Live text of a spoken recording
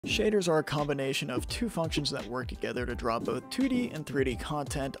Shaders are a combination of two functions that work together to draw both 2D and 3D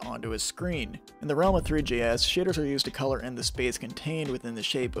content onto a screen. In the realm of Three.js, shaders are used to color in the space contained within the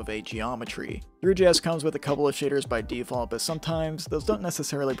shape of a geometry. Three.js comes with a couple of shaders by default, but sometimes those don't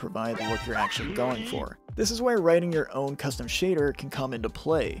necessarily provide the look you're actually going for. This is where writing your own custom shader can come into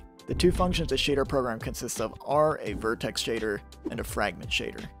play. The two functions a shader program consists of are a vertex shader and a fragment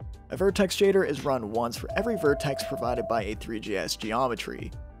shader. A vertex shader is run once for every vertex provided by a Three.js geometry.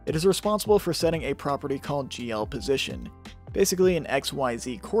 It is responsible for setting a property called GL_position, basically an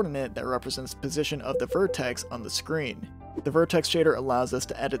XYZ coordinate that represents the position of the vertex on the screen. The vertex shader allows us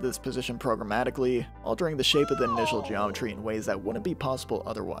to edit this position programmatically, altering the shape of the initial geometry in ways that wouldn't be possible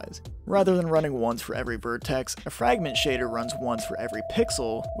otherwise. Rather than running once for every vertex, a fragment shader runs once for every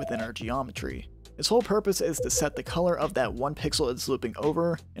pixel within our geometry. Its whole purpose is to set the color of that one pixel it's looping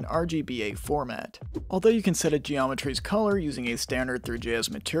over in RGBA format. Although you can set a geometry's color using a standard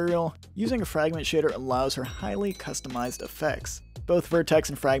Three.js material, using a fragment shader allows for highly customized effects. Both vertex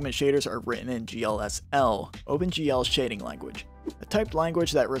and fragment shaders are written in GLSL, OpenGL shading language, a typed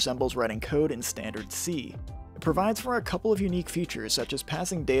language that resembles writing code in standard C. It provides for a couple of unique features, such as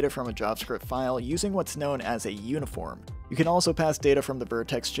passing data from a JavaScript file using what's known as a uniform. You can also pass data from the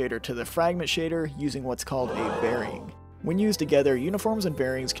vertex shader to the fragment shader using what's called a varying. When used together, uniforms and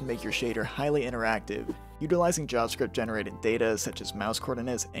varyings can make your shader highly interactive, utilizing JavaScript-generated data such as mouse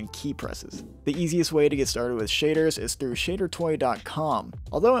coordinates and key presses. The easiest way to get started with shaders is through shadertoy.com.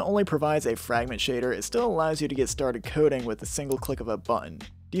 Although it only provides a fragment shader, it still allows you to get started coding with a single click of a button.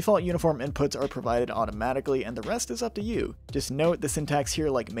 Default uniform inputs are provided automatically, and the rest is up to you. Just note the syntax here,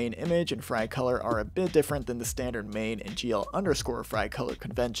 like main image and frag color, are a bit different than the standard main and GL_frag color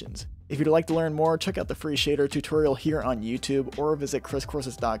conventions. If you'd like to learn more, check out the free shader tutorial here on YouTube, or visit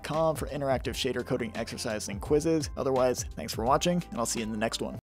chriscourses.com for interactive shader coding exercises and quizzes. Otherwise, thanks for watching, and I'll see you in the next one.